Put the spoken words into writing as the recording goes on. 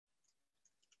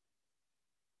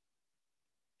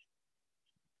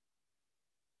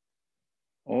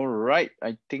right,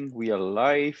 I think we are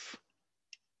live.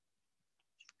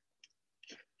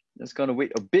 Just gonna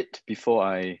wait a bit before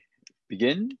I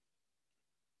begin.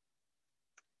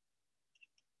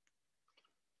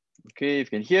 Okay,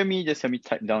 if you can hear me, just help me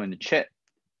type down in the chat.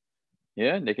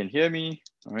 Yeah, they can hear me.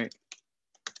 All right.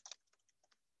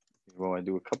 Well, I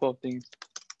do a couple of things.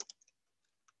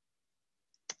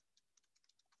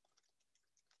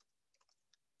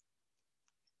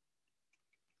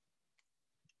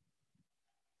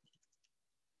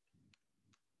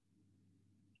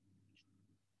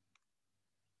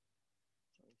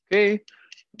 Okay,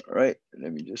 all right,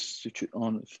 let me just switch it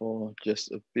on for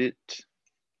just a bit.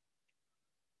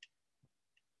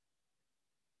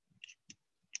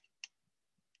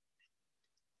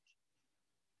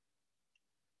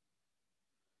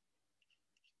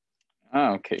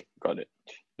 Okay, got it.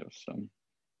 There's some.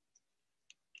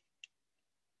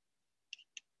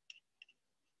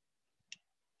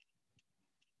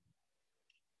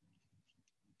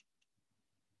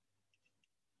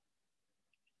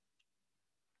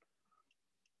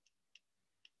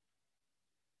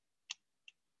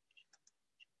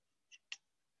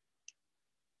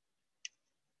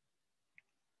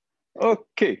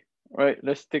 Okay, all right,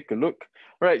 let's take a look.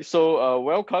 All right, so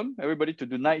welcome everybody to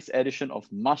tonight's edition of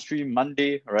Mastery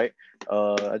Monday. All right,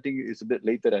 I think it's a bit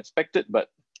later than expected, but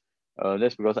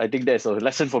that's because I think there's a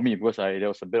lesson for me because there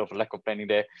was a bit of a lack of planning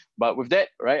there. But with that,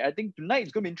 right, I think tonight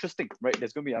is going to be interesting, right?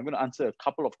 I'm going to answer a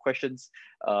couple of questions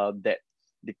that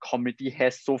the community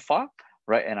has so far,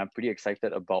 right? And I'm pretty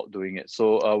excited about doing it.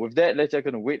 So with that, let's just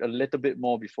going to wait a little bit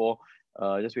more before,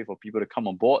 just wait for people to come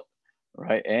on board.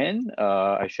 Right, and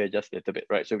I share just a little bit,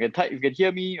 right? So you can type, if you can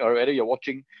hear me, or whether you're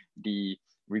watching the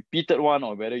repeated one,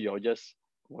 or whether you're just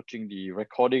watching the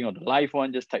recording or the live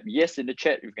one, just type yes in the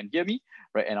chat if you can hear me,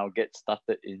 right? And I'll get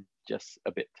started in just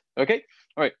a bit. Okay,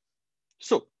 all right.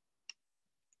 So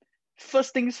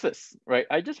first things first, right?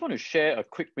 I just want to share a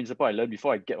quick principle I learned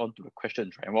before I get on to the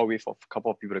questions, right? And while we wait for a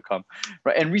couple of people to come,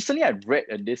 right? And recently I read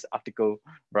this article,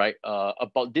 right,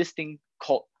 about this thing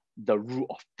called the rule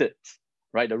of thirds,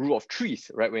 right? The rule of threes,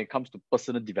 right? When it comes to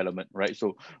personal development, right?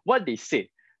 So what they say,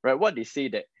 right? What they say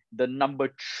that the number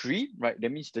three, right?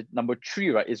 That means the number three,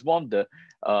 right, is one of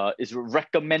the is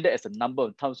recommended as a number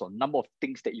in terms of number of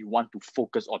things that you want to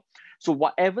focus on. So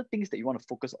whatever things that you want to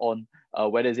focus on,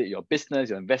 whether is it your business,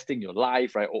 your investing, your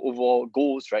life, right, or overall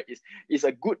goals, right, is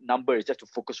a good number. Is just to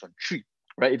focus on three.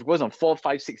 Right, if it goes on 4,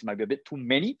 5, 6, it might be a bit too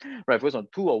many. Right, if it goes on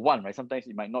 2 or 1, right, sometimes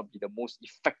it might not be the most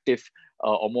effective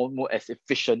or more as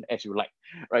efficient as you like.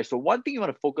 Right, so one thing you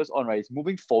want to focus on, right, is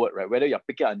moving forward. Right, whether you're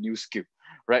picking a new skill,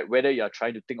 right, whether you're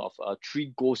trying to think of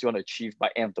 3 goals you want to achieve by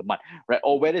end of the month, right,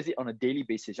 or whether is it on a daily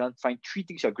basis, you want to find 3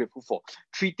 things you're grateful for,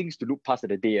 3 things to look past of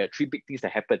the day, 3 big things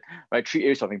that happen, right, 3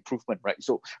 areas of improvement, right.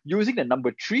 So using the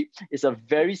number 3 is a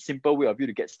very simple way of you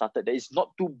to get started. That is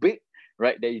not too big,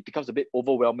 right, that it becomes a bit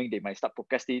overwhelming. They might start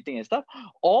procrastinating and stuff,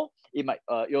 or it might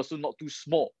it also not too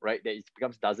small, right, that it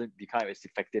doesn't become as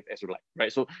effective as you like,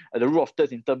 right. So the rule of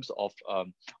thirds in terms of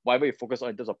whatever you focus on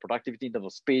in terms of productivity, in terms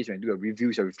of space, when you do your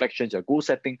reviews, your reflections, your goal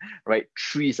setting, right,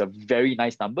 3 is a very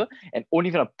nice number. And only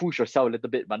if you push yourself a little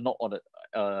bit, but not on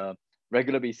a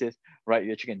regular basis, right,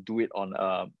 you actually can do it on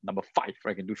number 5,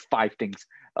 right? You can do 5 things,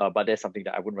 but that's something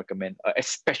that I wouldn't recommend,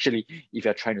 especially if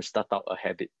you're trying to start out a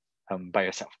habit by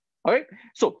yourself. All right,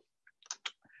 so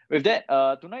with that,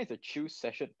 tonight is a chill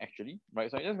session actually, right?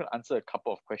 So I'm just gonna answer a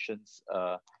couple of questions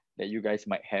that you guys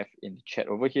might have in the chat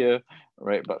over here,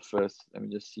 right? But first, let me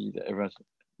just see that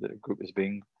the group is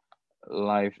being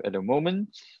live at the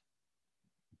moment.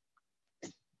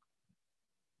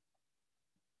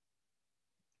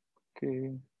 Okay,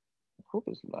 I hope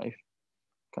it's live.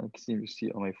 Can't seem to see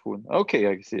it on my phone. Okay,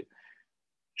 I can see it.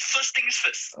 First things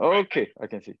first. Okay, I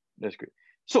can see. That's great.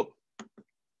 So,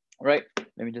 right,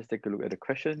 let me just take a look at the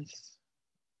questions.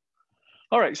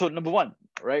 All right, so number 1,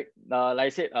 right? Like I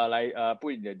said,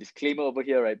 put in the disclaimer over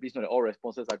here, right? Please note that all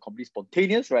responses are completely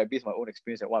spontaneous, right? Based on my own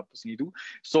experience and what I personally do.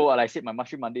 So, like I said, my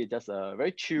Mastery Monday is just a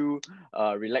very chill,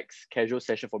 relaxed, casual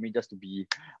session for me, just to be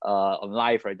on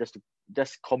live, right?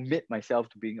 Just commit myself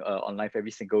to being on live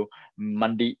every single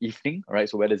Monday evening, right?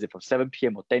 So whether it's from 7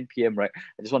 p.m. or 10 p.m., right?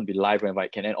 I just want to be live whenever I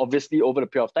can. And obviously, over the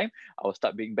period of time, I will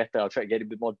start being better. I'll try to get a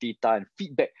bit more data and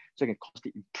feedback so I can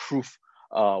constantly improve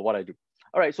what I do.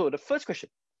 All right, so the first question,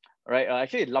 right?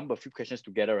 Actually, I lump a few questions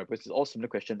together, right? Because it's all similar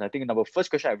questions. I think the first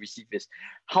question I received is,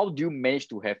 how do you manage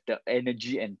to have the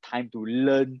energy and time to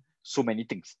learn so many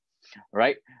things,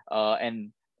 right?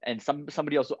 And and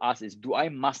somebody also asked is, do I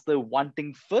master one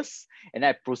thing first and then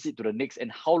I proceed to the next?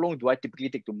 And how long do I typically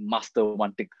take to master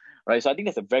one thing? Right. So I think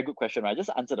that's a very good question, right?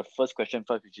 Just answer the first question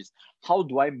first, which is how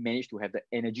do I manage to have the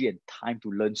energy and time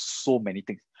to learn so many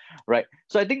things? Right.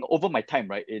 So I think over my time,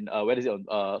 right, in whether it's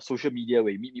on social media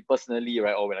where you meet me personally,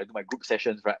 right, or when I do my group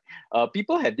sessions, right,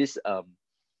 people have this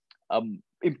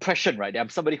impression, right? That I'm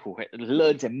somebody who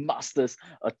learns and masters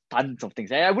tons of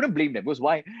things. And I wouldn't blame them, because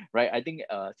why, right? I think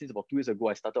since about 2 years ago,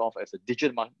 I started off as a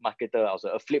digital marketer. I was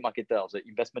an affiliate marketer. I was an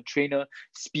investment trainer,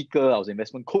 speaker. I was an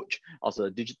investment coach. I was a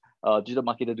digital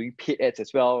marketer doing paid ads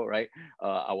as well, right?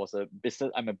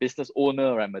 I'm a business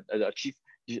owner. I'm a chief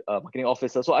marketing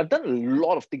officer. So I've done a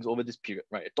lot of things over this period,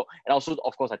 right? And also,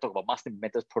 of course, I talk about mastering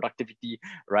methods, productivity,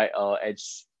 right? And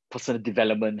personal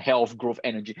development, health, growth,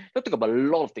 energy. I talk about a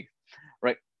lot of things,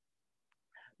 right?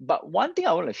 But one thing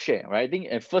I want to share, right? I think,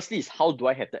 and firstly, is how do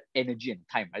I have the energy and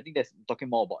time? I think that's talking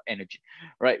more about energy,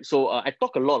 right? So I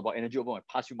talk a lot about energy over my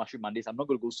past few Mastery Mondays. I'm not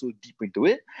going to go so deep into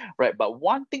it, right? But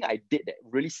one thing I did that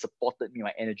really supported me,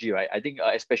 my energy, right? I think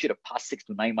especially the past 6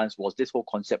 to 9 months was this whole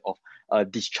concept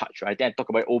of discharge, right? I think I talk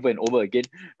about it over and over again,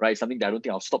 right? Something that I don't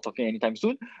think I'll stop talking anytime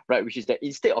soon, right? Which is that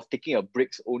instead of taking a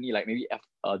breaks only like maybe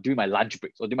during my lunch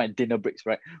breaks or during my dinner breaks,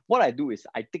 right? What I do is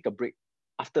I take a break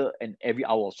after and every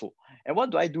hour or so. And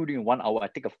what do I do during 1 hour? I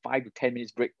take a 5 to 10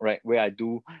 minutes break, right? Where I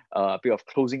do a bit of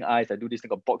closing eyes. I do this thing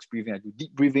called box breathing. I do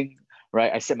deep breathing,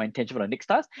 right? I set my intention for the next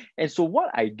task. And so what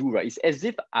I do, right, is as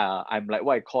if I'm like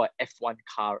what I call an F1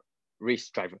 car race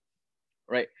driver,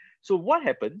 right? So what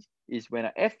happens is when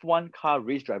an F1 car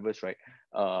race drivers, right,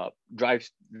 drives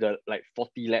the like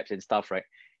 40 laps and stuff, right?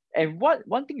 And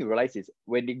one thing you realize is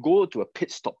when they go to a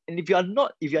pit stop, and if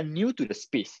you're new to the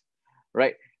space,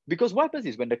 right? Because what happens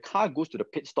is when the car goes to the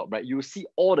pit stop, right, you will see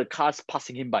all the cars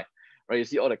passing him by, right? You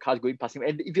see all the cars going past him.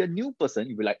 And if you're a new person,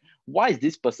 you'll be like, why is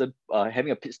this person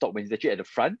having a pit stop when he's actually at the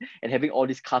front and having all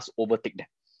these cars overtake them,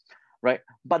 right?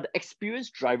 But the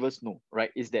experienced drivers know,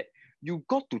 right, is that you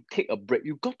got to take a break.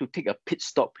 You got to take a pit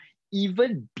stop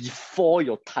even before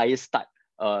your tires start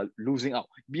losing out,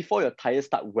 before your tires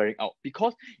start wearing out.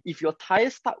 Because if your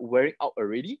tires start wearing out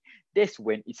already, that's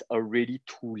when it's already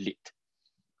too late.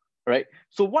 Right.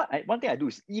 So one thing I do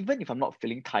is, even if I'm not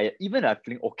feeling tired, even if I'm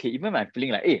feeling okay, even if I'm feeling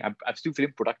like, hey, I'm still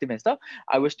feeling productive and stuff,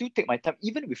 I will still take my time,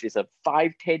 even if it's a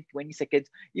 5, 10, 20 seconds,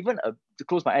 even to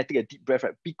close my eye, take a deep breath,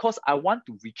 right? Because I want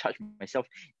to recharge myself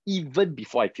even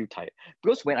before I feel tired.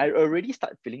 Because when I already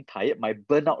start feeling tired, my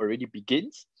burnout already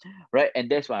begins, right? And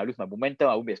that's when I lose my momentum.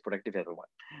 I won't be as productive as I want,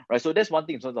 right? So that's one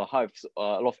thing in terms of how I have a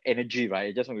lot of energy, right?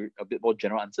 I just want a bit more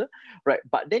general answer, right?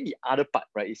 But then the other part,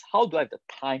 right, is how do I have the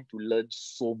time to learn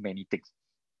so many things,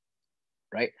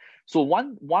 right? So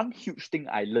one huge thing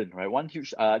I learned, right? One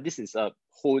huge this is a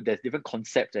whole, there's different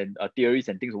concepts and theories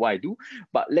and things of what I do.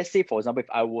 But let's say, for example, if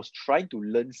I was trying to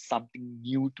learn something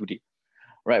new today,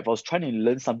 right? If I was trying to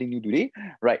learn something new today,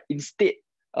 right? Instead,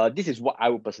 this is what I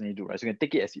would personally do, right? So you can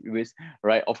take it as it is,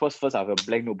 right? Of course, first I have a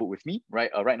blank notebook with me, right?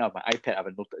 Right now, my iPad, I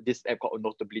have this app called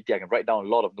Notability. I can write down a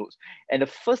lot of notes. And the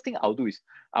first thing I'll do is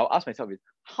I'll ask myself is,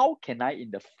 how can I,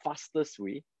 in the fastest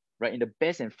way, right, in the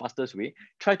best and fastest way,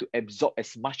 try to absorb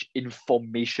as much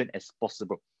information as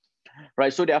possible,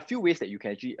 right? So there are a few ways that you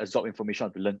can actually absorb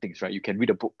information to learn things, right? You can read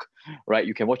a book, right?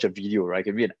 You can watch a video, right?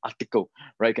 You can read an article,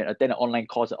 right? You can attend an online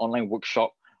course, an online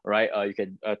workshop, right? You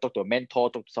can talk to a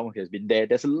mentor, talk to someone who has been there.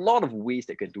 There's a lot of ways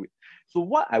that you can do it. So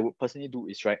what I would personally do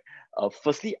is, right,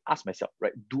 firstly ask myself,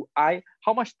 right,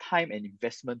 how much time and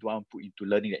investment do I want to put into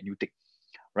learning that new thing?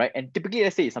 Right? And typically,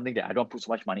 let's say it's something that I don't put so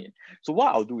much money in. So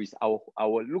what I'll do is I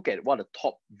will look at what are the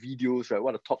top videos, right?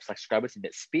 What are the top subscribers in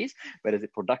that space, whether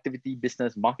it's productivity,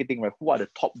 business, marketing, right? Who are the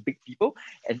top big people?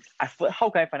 And how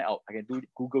can I find out? I can do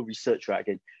Google research, right? I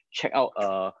can check out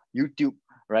YouTube,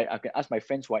 right? I can ask my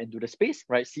friends who are into the space,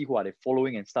 right? See who are they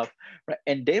following and stuff, right?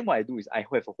 And then what I do is I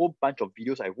have a whole bunch of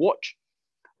videos I watch,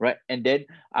 right? And then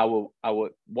I will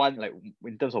like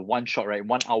in terms of one shot, right?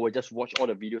 1 hour, just watch all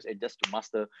the videos and just to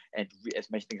master and to read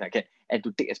as many things as I can and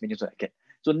to take as many as I can.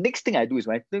 So next thing I do is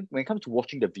when it comes to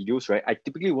watching the videos, right, I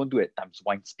typically won't do it times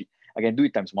 1 speed. I can do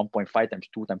it times 1.5, times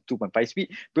 2, times 2.5 speed,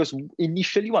 because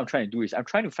initially what I'm trying to do is I'm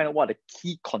trying to find out what are the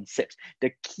key concepts,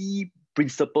 the key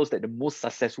principles that the most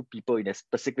successful people in a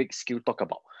specific skill talk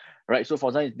about, right? So for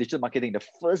example, in digital marketing, the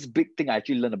first big thing I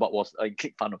actually learned about was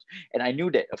ClickFunnels. And I knew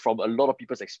that from a lot of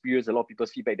people's experience, a lot of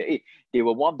people's feedback, that they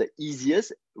were one of the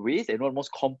easiest ways and one of the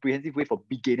most comprehensive way for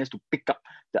beginners to pick up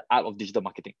the art of digital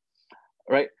marketing,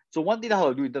 right? So one thing that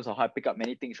I'll do in terms of how I pick up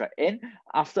many things, right? And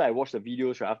after I watch the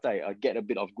videos, right, after I get a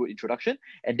bit of good introduction,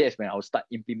 and that's when I'll start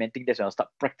implementing, that's when I'll start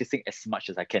practicing as much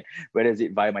as I can, whether it's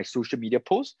via my social media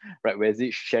posts, right? Whether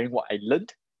it's sharing what I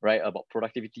learned, right, about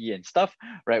productivity and stuff,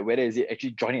 right? Whether is it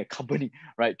actually joining a company,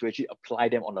 right, to actually apply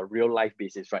them on a real life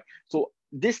basis, right? So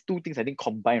these two things I think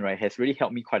combined, right, has really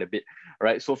helped me quite a bit,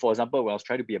 right? So for example, when I was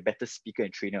trying to be a better speaker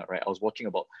and trainer, right, I was watching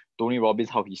about Tony Robbins,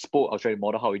 how he spoke. I was trying to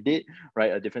model how he did,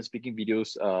 right, different speaking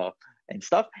videos, and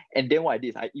stuff. And then what I did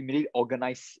is I immediately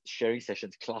organized sharing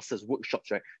sessions, classes, workshops,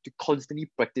 right, to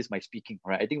constantly practice my speaking,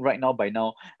 right? I think right now, by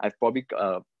now, I've probably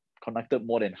conducted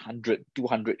more than 100,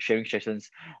 200 sharing sessions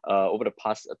over the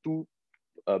past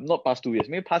not past 2 years,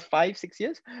 maybe past 5, 6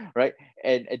 years, right?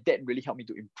 And that really helped me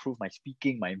to improve my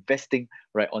speaking, my investing,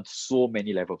 right, on so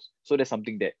many levels. So that's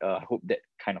something that I hope that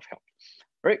kind of helped,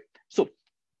 right? So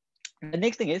the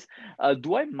next thing is,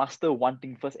 do I master one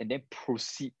thing first and then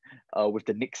proceed with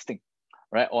the next thing?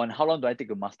 Right? On how long do I take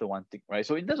to master one thing, right?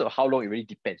 So in terms of how long, it really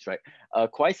depends, right?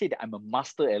 Could I say that I'm a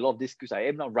master at a lot of these skills I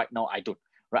am now right now? I don't,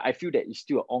 right? I feel that it's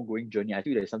still an ongoing journey. I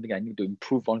feel that it's something I need to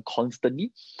improve on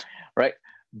constantly, right?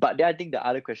 But then I think the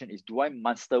other question is, do I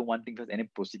master one thing first and then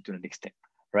proceed to the next step,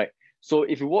 right? So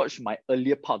if you watch my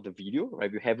earlier part of the video, right,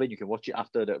 if you haven't, you can watch it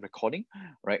after the recording,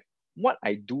 right? What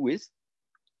I do is,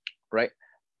 right,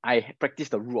 I practice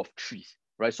the rule of threes,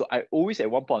 right? So I always, at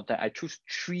one point in time, I choose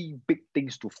three big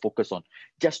things to focus on,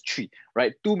 just three,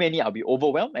 right? Too many, I'll be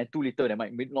overwhelmed, and too little, that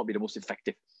might not be the most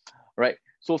effective, right?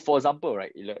 So for example,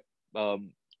 right,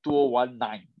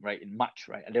 2019, right, in March,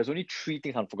 right, there's only three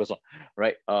things I'm focused on,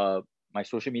 right? My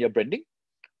social media branding,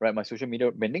 right? My social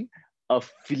media branding,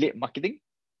 affiliate marketing,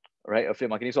 right? Affiliate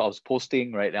marketing. So I was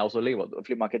posting, right? And I also learned about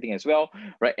affiliate marketing as well,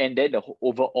 right? And then the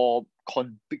overall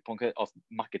big concept of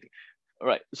marketing.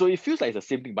 Right. So it feels like it's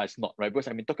the same thing, but it's not, right? Because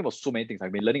I've been talking about so many things.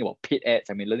 I've been learning about paid ads.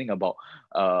 I've been learning about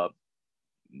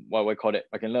what I call it.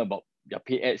 I can learn about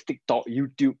paid ads, TikTok,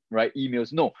 YouTube, right?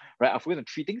 Emails. No, right? I focus on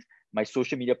three things: my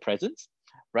social media presence,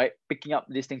 right? Picking up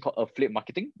this thing called affiliate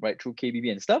marketing, right? Through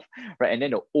KBB and stuff, right? And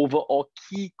then the overall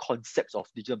key concepts of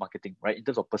digital marketing, right? In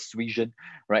terms of persuasion,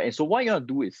 right? And so what you're gonna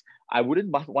do is, I wouldn't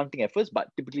master one thing at first, but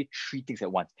typically three things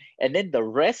at once. And then the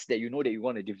rest that you know that you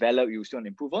want to develop, you still want to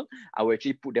improve on, I will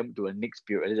actually put them to a next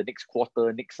period, the next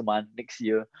quarter, next month, next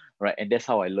year, right? And that's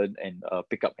how I learn and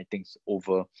pick up my things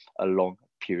over a long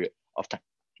period of time.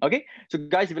 Okay, so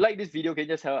guys, if you like this video, can you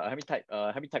just help me type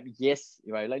yes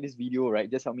if I like this video, right?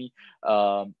 Just help me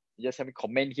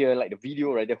comment here, like the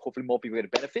video, right? Then hopefully more people get a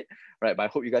benefit, right? But I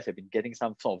hope you guys have been getting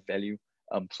some sort of value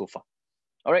so far.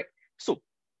 All right, so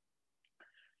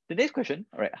the next question,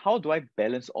 all right, how do I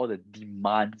balance all the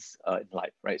demands in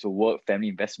life, right? So work, family,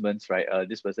 investments, right?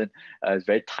 This person is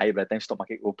very tired by the time stock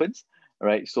market opens,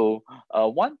 right? So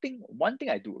one thing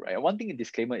I do, right? One thing in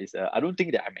disclaimer is I don't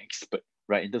think that I'm an expert,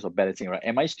 right, in terms of balancing, right?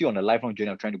 Am I still on a lifelong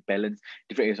journey of trying to balance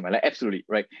different areas of my life? Absolutely,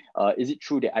 right? Is it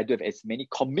true that I do have as many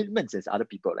commitments as other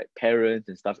people, like parents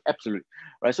and stuff? Absolutely,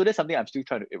 right? So that's something I'm still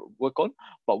trying to work on.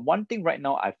 But one thing right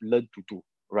now I've learned to do,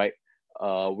 right?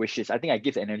 Which is, I think I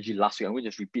gave the energy last week. I'm going to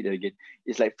just repeat it again.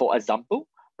 It's like, for example,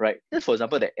 right? Just for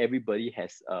example, that everybody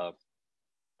has a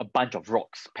bunch of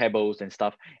rocks, pebbles, and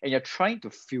stuff, and you're trying to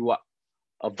fill up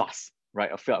a vase,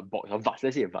 right? Fill up a box, a vase.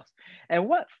 Let's say a vase. And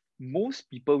what most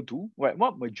people do, right?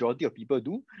 What majority of people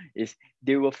do is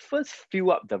they will first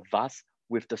fill up the vase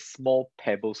with the small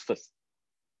pebbles first.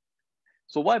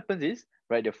 So what happens is,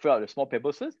 right, they fill out the small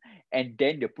pebbles first, and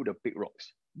then they put the big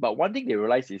rocks. But one thing they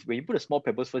realize is, when you put the small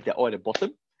pebbles first, they're all at the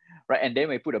bottom, right? And then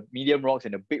when you put the medium rocks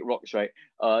and the big rocks, right,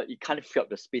 it can't fill up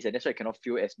the space, and that's why it cannot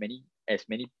fill as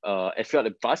fill up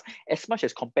the vase as much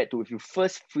as compared to if you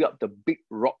first fill up the big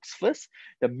rocks first,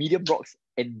 the medium rocks,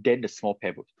 and then the small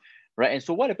pebbles. Right, and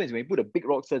so what happens when you put the big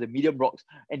rocks first, the medium rocks,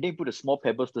 and then put the small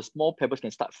pebbles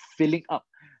can start filling up,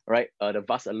 right, the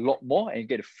vase a lot more, and you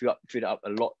get to fill it up a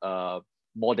lot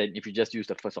more than if you just use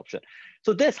the first option.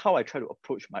 So that's how I try to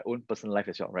approach my own personal life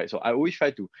as well, right? So I always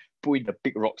try to put in the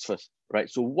big rocks first, right?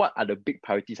 So what are the big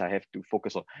priorities I have to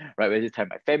focus on, right? Whether it's time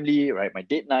my family, right? My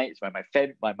date nights, right?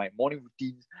 My morning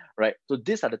routines, right? So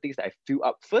these are the things that I fill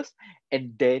up first,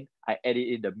 and then I add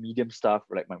it in the medium stuff,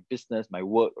 like my business, my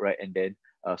work, right? And then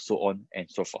so on and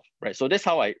so forth, right? So that's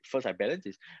how I balance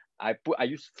is I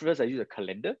use a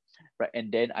calendar, right?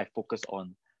 And then I focus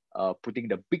on putting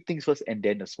the big things first and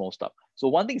then the small stuff. So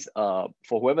one thing is, for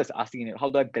whoever's asking,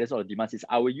 how do I balance all the demands, is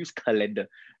I will use calendar,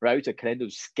 right? I use a calendar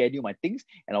to schedule my things,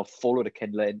 and I'll follow the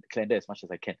calendar as much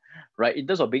as I can, right? In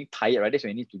terms of being tired, right? That's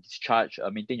when you need to discharge,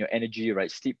 maintain your energy,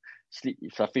 right? Sleep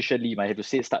sufficiently. You might have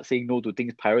to start saying no to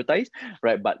things, prioritize,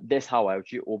 right? But that's how I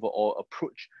actually overall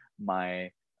approach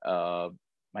my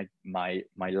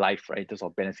my life, right? In terms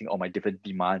of balancing all my different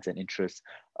demands and interests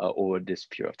over this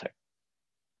period of time.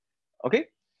 Okay.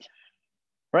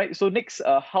 Right. So next,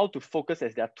 how to focus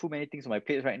as there are too many things on my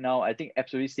plate right now. I think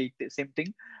absolutely same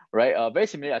thing, right? Very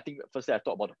similar. I think firstly I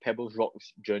talked about the pebbles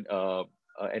rocks journey,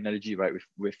 analogy, right?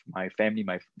 With my family,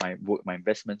 my work, my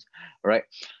investments, right?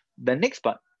 The next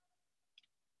part,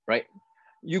 right?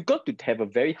 You got to have a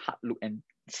very hard look and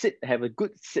have a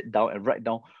good sit down and write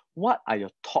down what are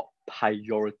your top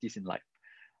priorities in life,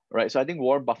 right? So I think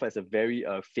Warren Buffett is a very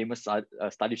famous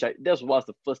study. That was one of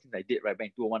the first things I did right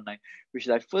back in 2019, which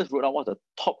is I first wrote down what are the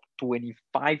top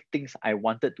 25 things I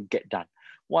wanted to get done.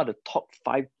 What are the top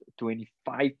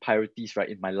 25 priorities, right,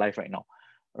 in my life right now,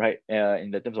 right?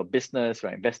 In the terms of business,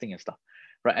 right, investing and stuff,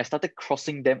 right? I started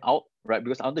crossing them out, right,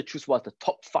 because I wanted to choose what's the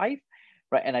top five,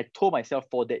 right? And I told myself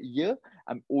for that year,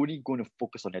 I'm only going to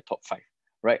focus on the top five,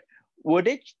 right? Were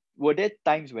there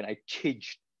times when I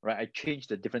changed, right? I changed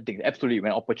the different things. Absolutely,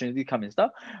 when opportunity come and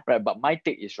stuff, right? But my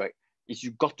take is, right, is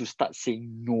you got to start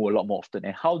saying no a lot more often.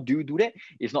 And how do you do that?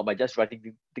 It's not by just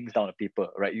writing things down on paper,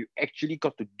 right? You actually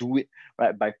got to do it,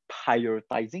 right, by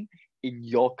prioritizing in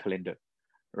your calendar,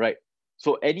 right?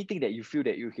 So anything that you feel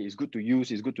that okay, is good to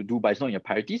use, is good to do, but it's not in your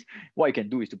priorities, what you can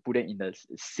do is to put it in the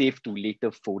save to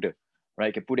later folder, right?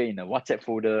 You can put it in a WhatsApp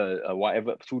folder,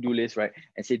 whatever to-do list, right?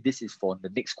 And say this is for the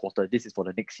next quarter, this is for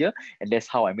the next year, and that's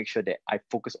how I make sure that I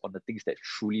focus on the things that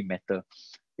truly matter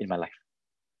in my life.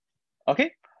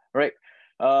 Okay, right.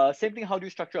 Same thing. How do you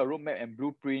structure a roadmap and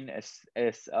blueprint as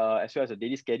well as a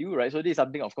daily schedule, right? So this is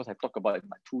something, of course, I talk about in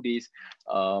my 2 days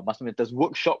master mentors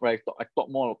workshop, right? I talk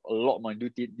a lot more in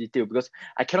detail because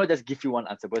I cannot just give you one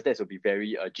answer because that will be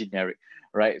very generic,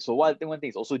 right? So one thing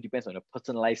is also depends on the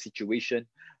personalized situation,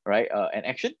 right? And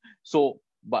action. So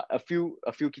but a few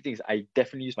key things. I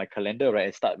definitely use my calendar, right?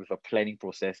 And start with a planning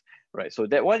process, right? So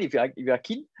that one, if you are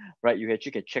keen, right, you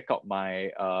actually can check out my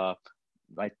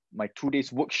 2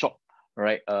 days workshop,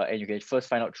 right? And you can first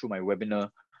find out through my webinar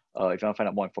if you want to find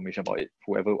out more information about it.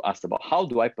 Whoever asked about how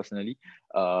do I personally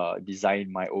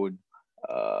design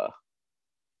uh,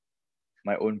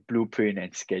 my own blueprint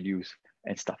and schedules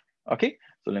and stuff. Okay,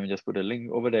 so let me just put a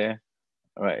link over there.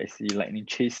 All right, I see Lightning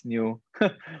Chase New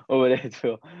over there as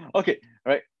well. Okay,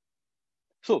 all right.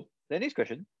 So the next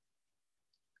question,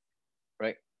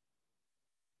 right?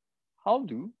 How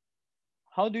do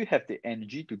you have the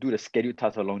energy to do the scheduled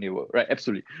tasks along the work? Right,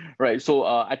 absolutely. Right. So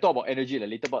I talked about energy in the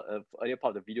later part earlier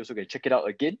part of the video, so you can check it out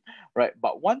again. Right.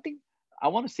 But one thing I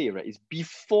want to say, right, is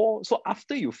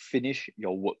after you finish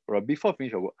your work, right, before you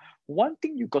finish your work, one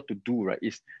thing you got to do, right,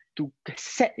 is to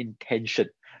set intention,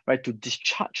 right, to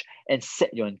discharge and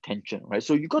set your intention, right.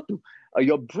 So you got to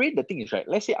your brain, the thing is, right,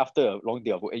 let's say after a long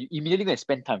day of work and you immediately go and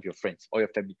spend time with your friends or your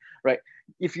family, right,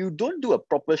 if you don't do a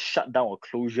proper shutdown or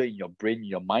closure in your brain, in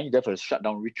your mind, therefore a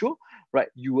shutdown ritual, right,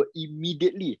 you will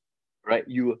immediately, right,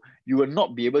 you will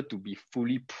not be able to be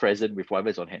fully present with whatever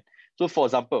is on hand. So for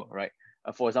example, right,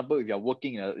 if you're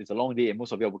working, it's a long day and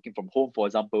most of you are working from home, for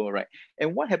example, right,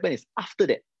 and what happens is after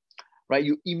that, right,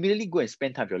 you immediately go and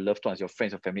spend time with your loved ones, your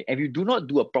friends, your family, and you do not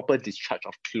do a proper discharge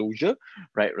of closure,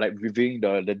 right, like reviewing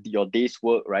your day's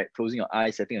work, right, closing your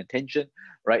eyes, setting attention,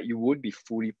 right, you won't be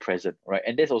fully present, right,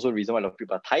 and that's also the reason why a lot of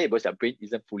people are tired because their brain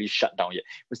isn't fully shut down yet,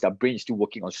 because their brain is still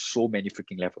working on so many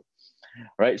freaking levels,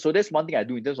 right? So that's one thing I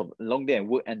do in terms of long day and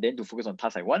work, and then to focus on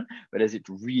tasks I want, whether it's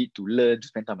to read, to learn, to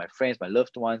spend time with my friends, my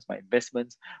loved ones, my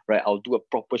investments, right? I'll do a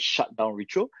proper shutdown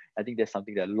ritual. I think that's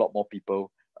something that a lot more people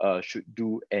should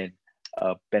do and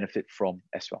benefit from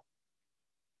as well.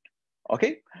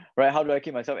 Okay, right? How do I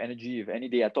keep myself energy? If any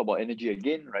day I talk about energy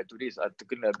again, right? Today is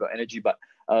talking about energy, but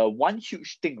one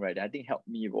huge thing, right, that I think helped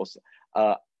me was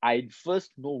I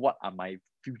first know what are my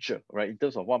future, right? In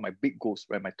terms of what are my big goals,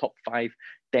 right? My top 5,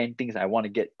 10 things I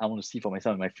want to see for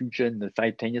myself in my future in the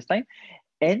 5, 10 years time.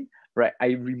 And right, I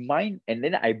remind and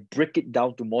then I break it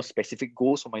down to more specific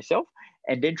goals for myself.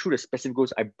 And then through the specific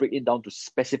goals, I break it down to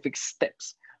specific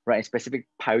steps, right? And specific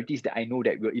priorities that I know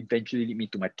that will eventually lead me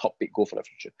to my top big goal for the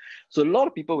future. So a lot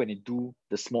of people, when they do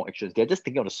the small actions, they're just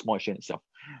thinking of the small action itself,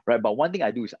 right? But one thing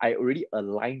I do is I already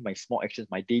align my small actions,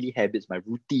 my daily habits, my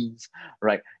routines,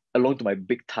 right, along to my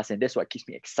big tasks. And that's what keeps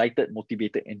me excited,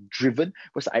 motivated, and driven,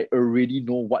 because I already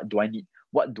know what do I need,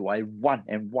 what do I want,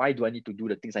 and why do I need to do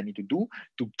the things I need to do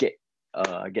to get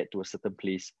to a certain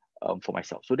place for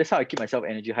myself. So that's how I keep myself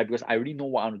energy high, because I already know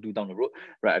what I want to do down the road,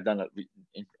 right? I've done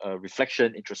a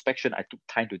reflection, introspection. I took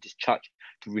time to discharge,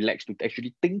 to relax, to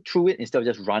actually think through it instead of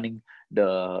just running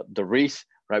the race,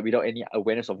 right? Without any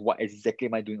awareness of what exactly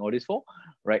am I doing all this for,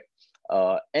 right?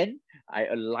 And I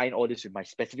align all this with my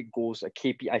specific goals,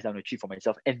 KPIs I want to achieve for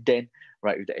myself, and then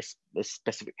right with the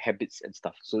specific habits and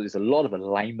stuff. So there's a lot of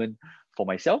alignment for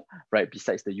myself, right?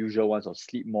 Besides the usual ones of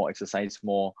sleep more, exercise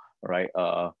more, right?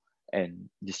 And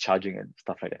discharging and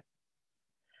stuff like that.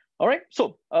 All right,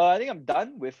 so I think I'm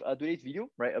done with today's video,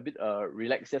 right? A bit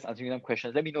relaxed, just answering some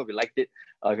questions. Let me know if you liked it.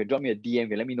 You can drop me a DM, you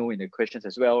can let me know in the questions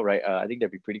as well, right? I think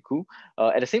that'd be pretty cool.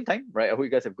 At the same time, right, I hope you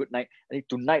guys have a good night. I think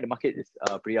tonight the market is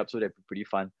pretty up, so that'd be pretty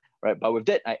fun, right? But with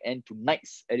that, I end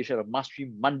tonight's edition of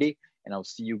Mastery Monday, and I'll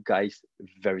see you guys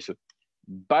very soon.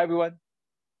 Bye, everyone.